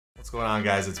What's going on,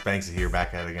 guys? It's Banksy here,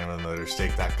 back at it again with another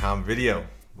stake.com video.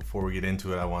 Before we get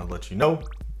into it, I want to let you know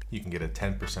you can get a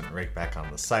 10% rake back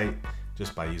on the site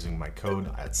just by using my code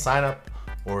at signup,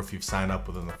 or if you've signed up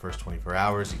within the first 24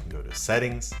 hours, you can go to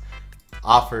settings,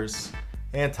 offers,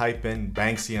 and type in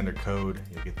Banksy under code.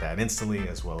 You'll get that instantly,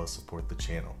 as well as support the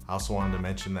channel. I also wanted to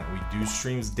mention that we do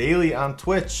streams daily on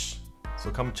Twitch,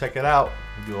 so come check it out.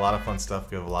 We do a lot of fun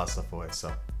stuff, give a lot of stuff away,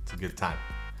 so it's a good time.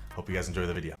 Hope you guys enjoy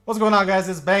the video. What's going on, guys?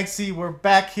 It's Banksy. We're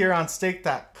back here on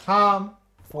stake.com.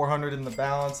 400 in the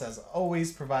balance, as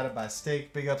always, provided by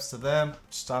Stake. Big ups to them.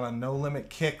 Just on a no limit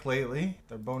kick lately.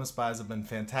 Their bonus buys have been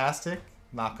fantastic.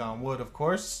 Knock on wood, of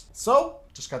course. So,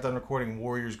 just got done recording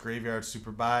Warriors Graveyard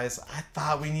Super Buys. I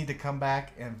thought we need to come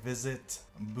back and visit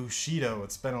Bushido.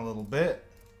 It's been a little bit.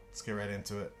 Let's get right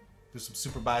into it. Do some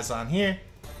super buys on here.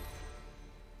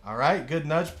 Alright, good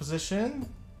nudge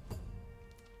position.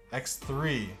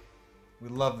 X3. We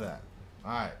love that.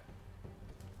 Alright.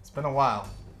 It's been a while.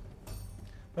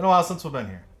 Been a while since we've been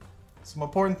here. Some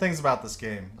important things about this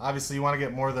game. Obviously, you want to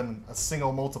get more than a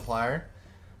single multiplier.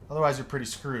 Otherwise, you're pretty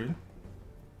screwed.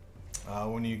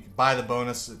 When you buy the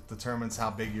bonus, it determines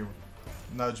how big your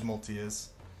nudge multi is.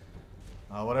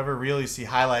 Whatever reel you see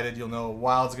highlighted, you'll know a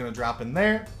wild's going to drop in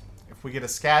there. If we get a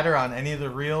scatter on any of the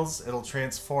reels, it'll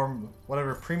transform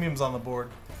whatever premium's on the board.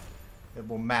 It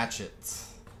will match it.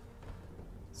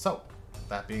 So,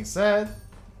 that being said,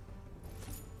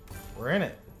 we're in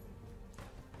it.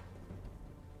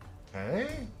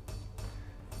 Okay.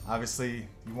 Obviously,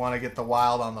 you want to get the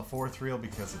wild on the fourth reel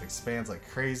because it expands like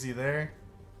crazy there.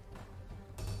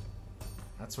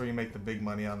 That's where you make the big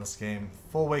money on this game.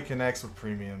 Full way connects with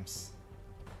premiums.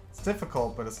 It's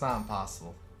difficult, but it's not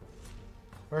impossible.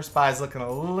 First buy is looking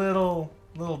a little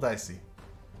dicey.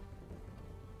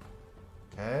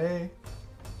 Okay.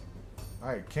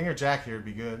 Alright, king or jack here would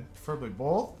be good. Preferably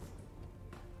both.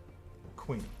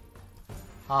 Queen.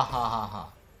 Ha ha ha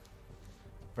ha.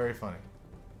 Very funny.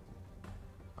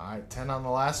 Alright, 10 on the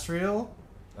last reel.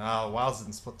 Oh, wilds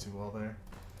didn't split too well there.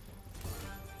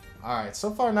 Alright,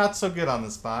 so far not so good on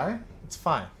this buy. It's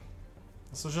fine.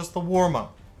 This was just the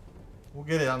warm-up. We'll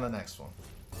get it on the next one.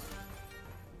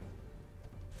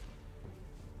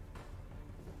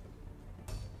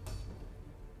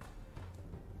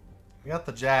 We got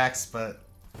the jacks, but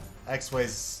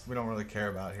X-ways we don't really care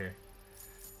about here.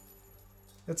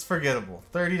 It's forgettable.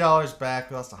 $30 back.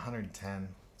 We lost 110.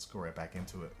 Let's go right back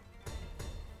into it.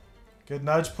 Good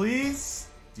nudge, please.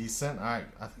 Decent. Alright,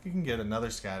 I think you can get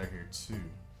another scatter here,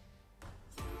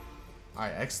 too.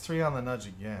 Alright, X3 on the nudge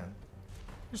again.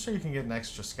 Pretty sure you can get an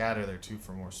extra scatter there, too,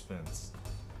 for more spins.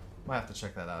 Might have to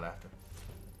check that out after.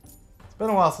 It's been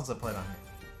a while since I played on here.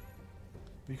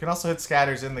 But you can also hit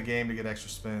scatters in the game to get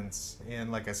extra spins.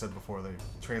 And like I said before, they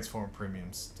transform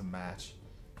premiums to match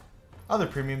other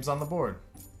premiums on the board.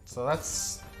 So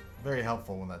that's very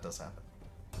helpful when that does happen.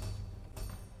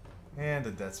 And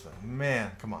a dead spin.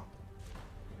 Man, come on.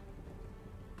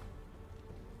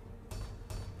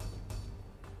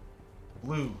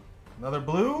 Blue. Another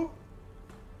blue?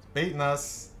 It's baiting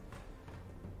us.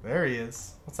 There he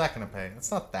is. What's that going to pay?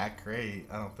 It's not that great,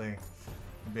 I don't think.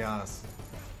 To be honest.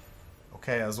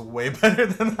 Okay, that was way better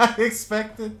than I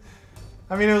expected.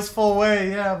 I mean, it was full way,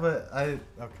 yeah, but okay.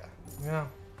 Yeah.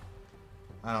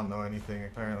 I don't know anything,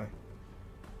 apparently.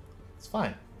 It's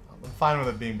fine. I'm fine with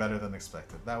it being better than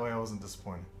expected. That way I wasn't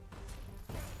disappointed.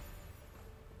 I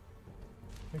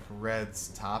think red's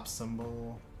top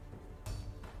symbol.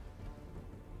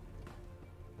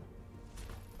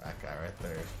 That guy right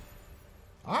there.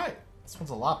 Alright, this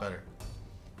one's a lot better.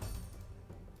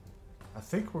 I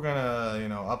think we're gonna, you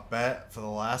know, up bet for the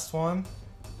last one.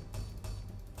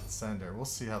 Sender. We'll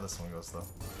see how this one goes, though.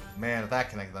 Man, if that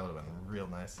connected, that would have been real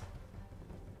nice.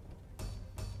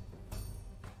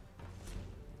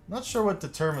 Not sure what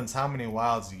determines how many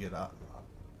wilds you get out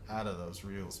of those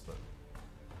reels, but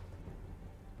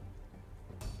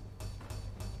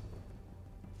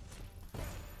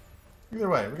either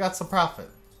way, we got some profit.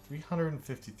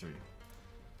 353.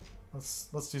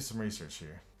 Let's do some research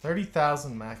here.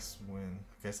 30,000 max win.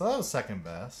 Okay, so that was second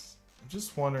best. I'm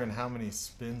just wondering how many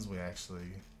spins we actually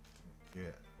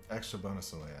get. Extra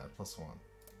bonus only add, +1.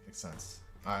 Makes sense.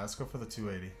 Alright, let's go for the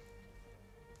 280.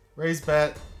 Raise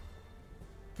bet.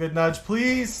 Good nudge,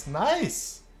 please.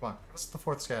 Nice. Come on, what's the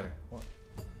fourth scatter? What?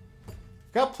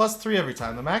 Got +3 every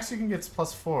time. The max you can get is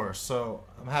 +4, so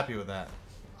I'm happy with that.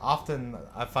 Often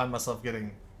I find myself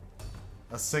getting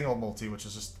a single multi, which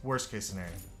is just worst case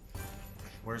scenario.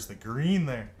 Where's the green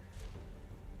there?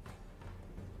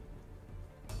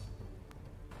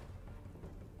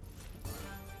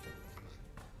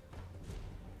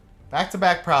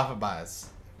 Back-to-back profit buys.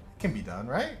 It can be done,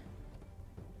 right?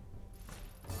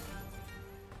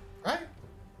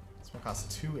 This one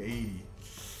costs 280.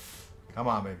 Come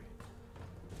on, baby.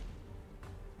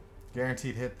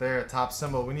 Guaranteed hit there. Top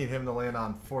symbol. We need him to land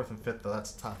on 4th and 5th, though.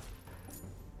 That's tough.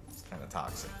 It's kind of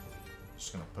toxic.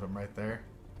 Just going to put him right there.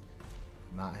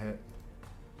 Not hit.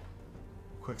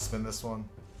 Quick spin this one.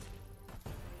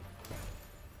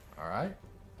 Alright.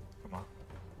 Come on.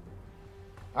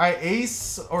 Alright,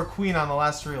 ace or queen on the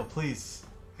last reel, please.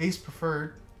 Ace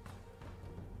preferred.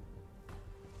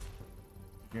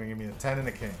 You're going to give me a 10 and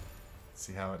a king. Let's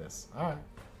see how it is. Alright.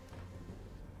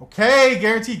 Okay,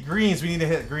 guaranteed greens. We need to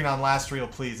hit green on last reel,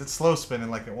 please. It's slow spinning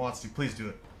like it wants to. Please do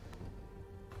it.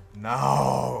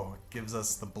 No. It gives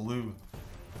us the blue.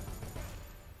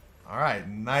 Alright,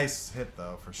 nice hit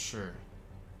though, for sure.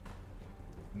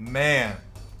 Man.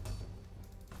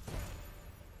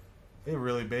 They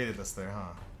really baited us there,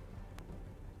 huh?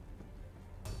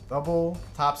 Double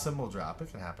top symbol drop.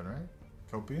 It can happen, right?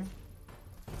 Copium.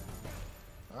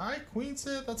 Alright, queen's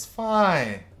hit. That's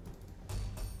fine.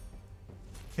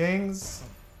 Kings.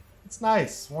 It's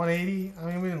nice. 180. I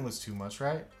mean, we didn't lose too much,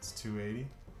 right? It's 280.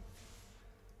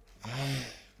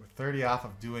 We're 30 off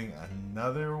of doing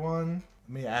another one.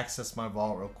 Let me access my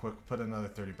vault real quick. Put another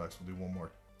 30 bucks. We'll do one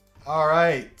more.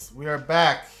 Alright, we are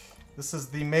back. This is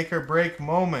the make or break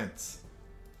moment.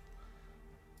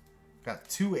 Got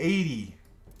 280.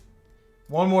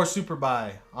 One more super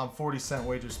buy on 40-cent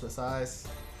wager size.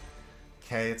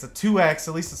 Okay, it's a 2x.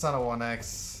 At least it's not a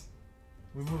 1x.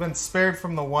 We've been spared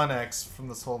from the 1x from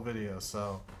this whole video,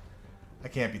 so I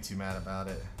can't be too mad about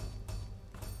it.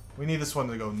 We need this one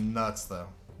to go nuts, though.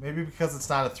 Maybe because it's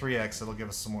not a 3x, it'll give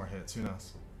us some more hits. Who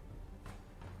knows?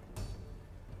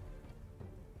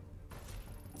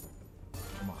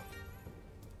 Come on.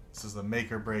 This is the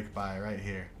make or break buy right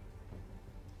here.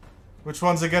 Which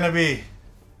one's it gonna be?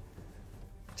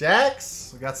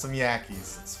 Jacks? We got some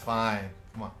Yankees. It's fine.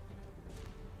 Come on.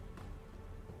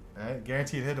 Alright,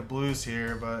 guaranteed hit of blues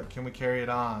here, but can we carry it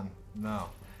on? No.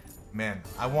 Man,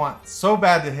 I want so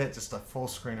bad to hit just a full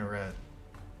screen of red.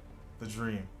 The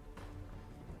dream.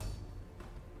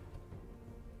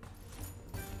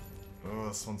 Oh,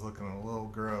 this one's looking a little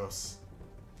gross.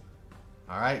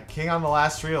 Alright, king on the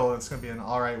last reel. It's going to be an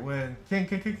alright win. King,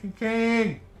 king, king, king,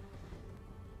 king!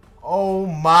 Oh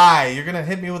my! You're going to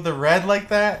hit me with the red like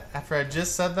that? After I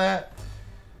just said that?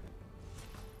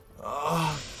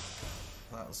 Oh,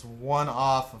 that was one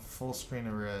off of full screen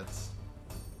of reds.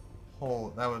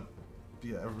 Oh, that would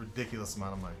be a ridiculous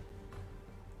amount of money.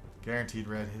 Guaranteed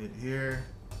red hit here.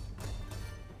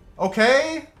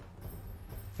 Okay!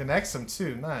 Connects him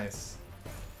too, nice.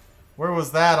 Where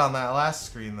was that on that last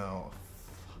screen though?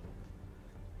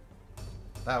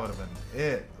 That would have been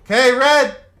it. Okay,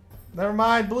 red! Never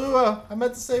mind, blue. I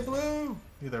meant to say blue.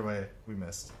 Either way, we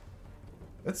missed.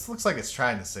 This looks like it's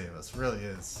trying to save us. It really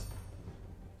is.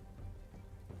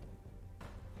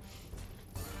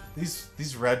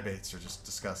 These red baits are just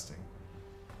disgusting.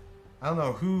 I don't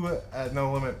know who at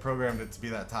No Limit programmed it to be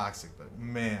that toxic, but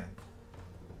man,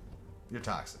 you're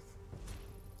toxic.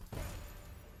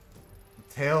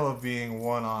 The tail of being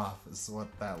one off is what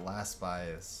that last buy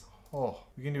is. Oh,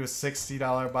 we can do a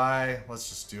 $60 buy. Let's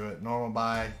just do it. Normal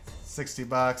buy, 60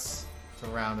 bucks to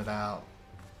round it out.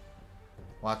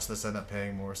 Watch this end up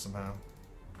paying more somehow.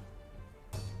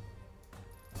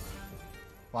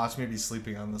 Watch me be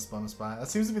sleeping on this bonus buy. That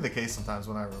seems to be the case sometimes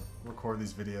when I record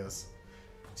these videos.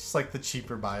 It's just like the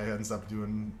cheaper buy ends up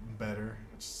doing better.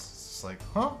 It's just like,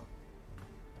 huh?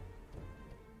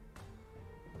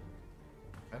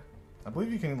 Okay. I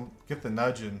believe you can get the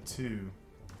nudge in too.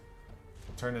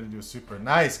 Turn it into a super.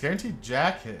 Nice. Guaranteed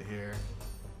jack hit here.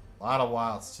 A lot of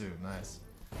wilds too. Nice.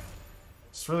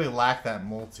 Just really lack that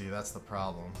multi. That's the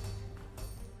problem.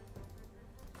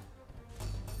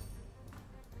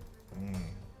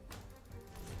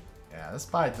 Yeah, this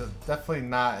buy is definitely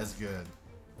not as good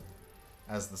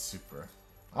as the super.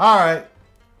 Alright.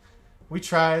 We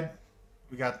tried.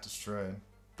 We got destroyed.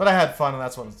 But I had fun, and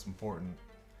that's what's important.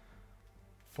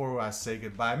 Before I say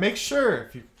goodbye, make sure,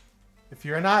 if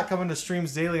you're not coming to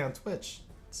streams daily on Twitch,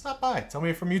 stop by. Tell me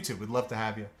you're from YouTube. We'd love to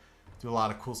have you. Do a lot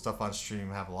of cool stuff on stream.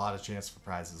 Have a lot of chance for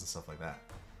prizes and stuff like that.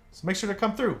 So make sure to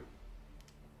come through.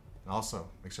 And also,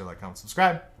 make sure to like, comment,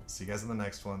 subscribe. See you guys in the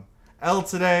next one. L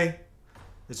today.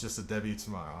 It's just a W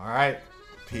tomorrow. Alright?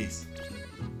 Peace.